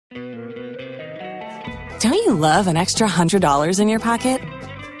Don't you love an extra $100 in your pocket?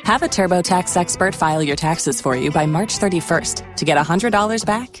 Have a TurboTax expert file your taxes for you by March 31st to get $100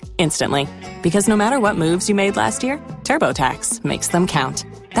 back instantly. Because no matter what moves you made last year, TurboTax makes them count.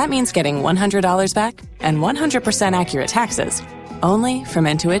 That means getting $100 back and 100% accurate taxes, only from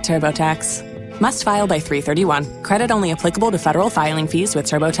Intuit TurboTax. Must file by 3/31. Credit only applicable to federal filing fees with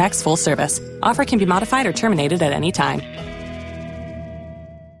TurboTax full service. Offer can be modified or terminated at any time.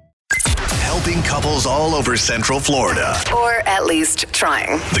 Helping couples all over Central Florida. Or at least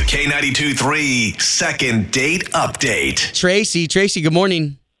trying. The K92-3 Second Date Update. Tracy, good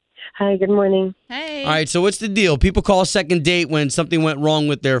morning. Hi, good morning. Hey. All right, so what's the deal? People call second date when something went wrong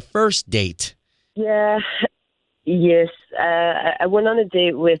with their first date. Yeah, yes. I went on a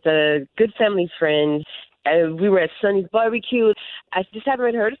date with a good family friend. We were at Sonny's barbecue. I just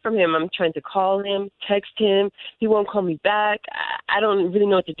haven't heard from him. I'm trying to call him, text him. He won't call me back. I don't really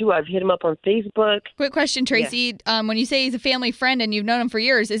know what to do. I've hit him up on Facebook. Quick question, Tracy. Yeah. When you say he's a family friend and you've known him for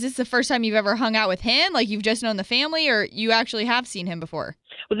years, is this the first time you've ever hung out with him? Like you've just known the family, or you actually have seen him before?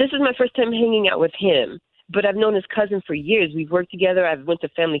 Well, this is my first time hanging out with him. But I've known his cousin for years. We've worked together. I've went to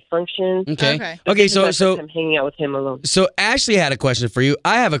family functions. Okay. So I'm hanging out with him alone. So Ashley had a question for you.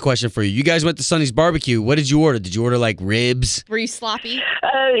 I have a question for you. You guys went to Sonny's barbecue. What did you order? Did you order like ribs? Were you sloppy?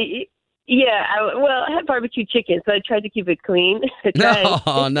 Yeah. I had barbecue chicken, so I tried to keep it clean.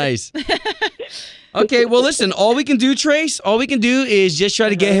 Oh, nice. Okay, well, listen, all we can do is just try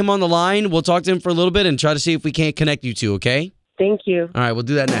to get him on the line. We'll talk to him for a little bit and try to see if we can't connect you two, okay? Thank you. All right, we'll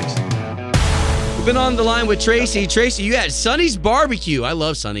do that next. We've been on the line with Tracy. Okay. Tracy, you had Sonny's barbecue. I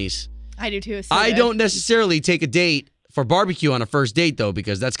love Sonny's. I do too. I don't necessarily take a date for barbecue on a first date, though,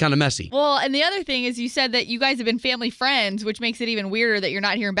 because that's kind of messy. Well, and the other thing is you said that you guys have been family friends, which makes it even weirder that you're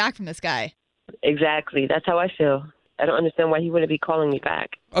not hearing back from this guy. Exactly. That's how I feel. I don't understand why he wouldn't be calling me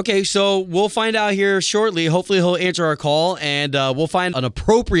back. Okay, so we'll find out here shortly. Hopefully he'll answer our call, and we'll find an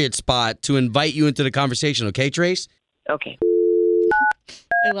appropriate spot to invite you into the conversation. Okay, Trace? Okay.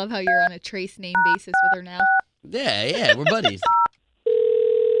 I love how you're on a Trace name basis with her now. Yeah, we're buddies.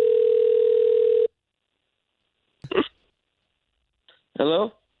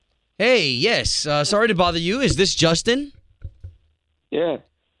 Hello? Hey, yes. Sorry to bother you. Is this Justin? Yeah.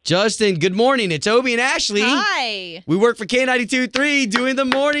 Justin, good morning. It's Obie and Ashley. Hi. We work for K92-3 doing the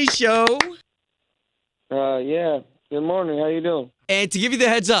morning show. Yeah. Good morning. How you doing? And to give you the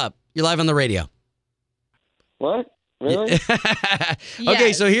heads up, you're live on the radio. What? Really?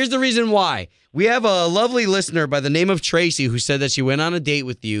 Okay, so here's the reason why. We have a lovely listener by the name of Tracy who said that she went on a date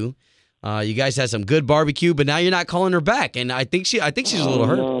with you. You guys had some good barbecue, but now you're not calling her back, and I think she's a little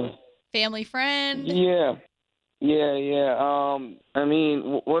hurt. No. Family friend. Yeah. I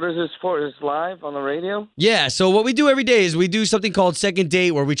mean, what is this for? Is this live on the radio? Yeah, so what we do every day is we do something called Second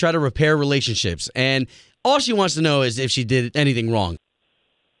Date where we try to repair relationships, and all she wants to know is if she did anything wrong.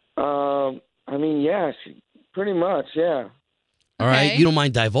 I mean, yeah, pretty much, yeah. All right, you don't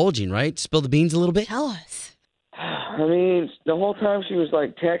mind divulging, right? Spill the beans a little bit? Tell us. I mean, the whole time she was,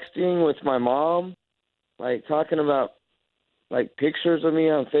 like, texting with my mom, like, talking about, like, pictures of me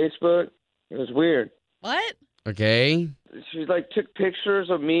on Facebook. It was weird. What? Okay. She, like, took pictures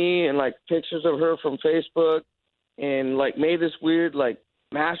of me and, like, pictures of her from Facebook and, like, made this weird, like,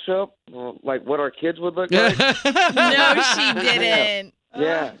 mashup, like, what our kids would look like. No, she didn't.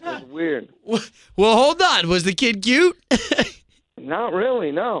 Yeah, it was weird. Well, hold on. Was the kid cute? Not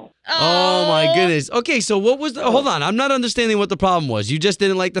really, no. Oh, my goodness. Okay, so what was the... Hold on. I'm not understanding what the problem was. You just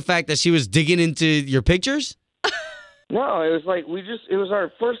didn't like the fact that she was digging into your pictures? No, it was like it was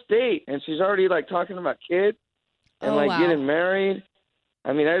our first date, and she's already, like, talking about kids and, getting married.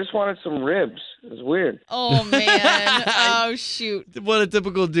 I mean, I just wanted some ribs. It was weird. Oh, man. Oh, shoot. What a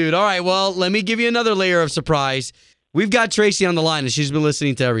typical dude. All right, well, let me give you another layer of surprise. We've got Tracy on the line, and she's been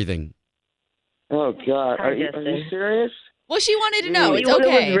listening to everything. Oh, God. Are you serious? Well, she wanted to know. It's okay.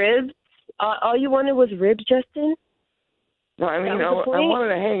 okay. Was ribs? All you wanted was ribs, Justin? No, I mean, I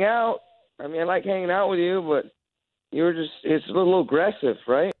wanted to hang out. I mean, I like hanging out with you, but you were it's a little aggressive,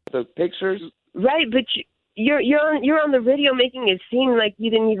 right? The pictures. Right, but you're on the radio making it seem like you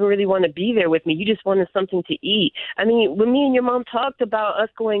didn't even really want to be there with me. You just wanted something to eat. I mean, when me and your mom talked about us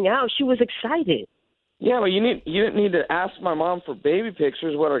going out, she was excited. Yeah, but you didn't need to ask my mom for baby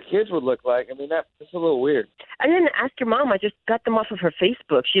pictures what our kids would look like. I mean, that's a little weird. I didn't ask your mom. I just got them off of her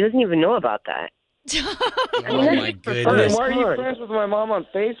Facebook. She doesn't even know about that. Oh, my goodness. Why are you friends with my mom on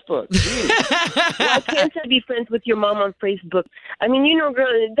Facebook? Why can't I be friends with your mom on Facebook? I mean, you know,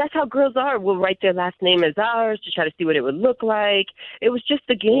 girl, that's how girls are. We'll write their last name as ours to try to see what it would look like. It was just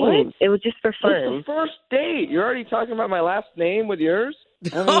a game. What? It was just for fun. It's the first date. You're already talking about my last name with yours?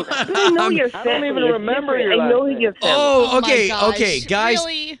 I know your family. I don't even remember your last I know name. your family. Oh, okay, my gosh. okay, guys.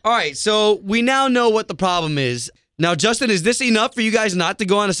 Really? All right, so we now know what the problem is. Now, Justin, is this enough for you guys not to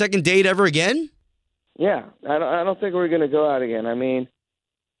go on a second date ever again? Yeah, I don't think we're going to go out again. I mean,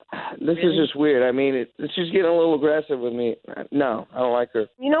 this is just weird. I mean, it's just getting a little aggressive with me. No, I don't like her.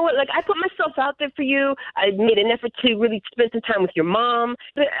 You know what? Like, I put myself out there for you. I made an effort to really spend some time with your mom.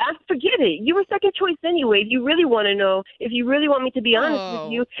 But forget it. You were second choice anyway. If you really want to know, if you really want me to be honest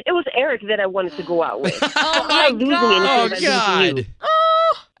with you, it was Eric that I wanted to go out with. Oh, my God. Oh, God.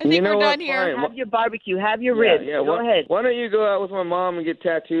 I think we're done what? here. Fine. Have your barbecue. Have your ribs. Go ahead. Why don't you go out with my mom and get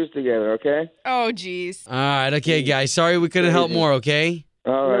tattoos together, okay? Oh, jeez. All right, okay, guys. Sorry we couldn't help more, okay?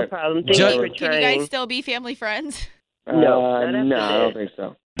 All right. No problem. Thank you for Can trying. you guys still be family friends? No, I don't think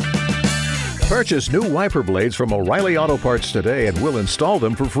so. Purchase new wiper blades from O'Reilly Auto Parts today and we'll install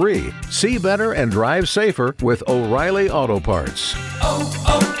them for free. See better and drive safer with O'Reilly Auto Parts.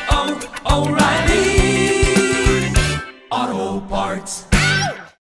 O'Reilly Auto Parts.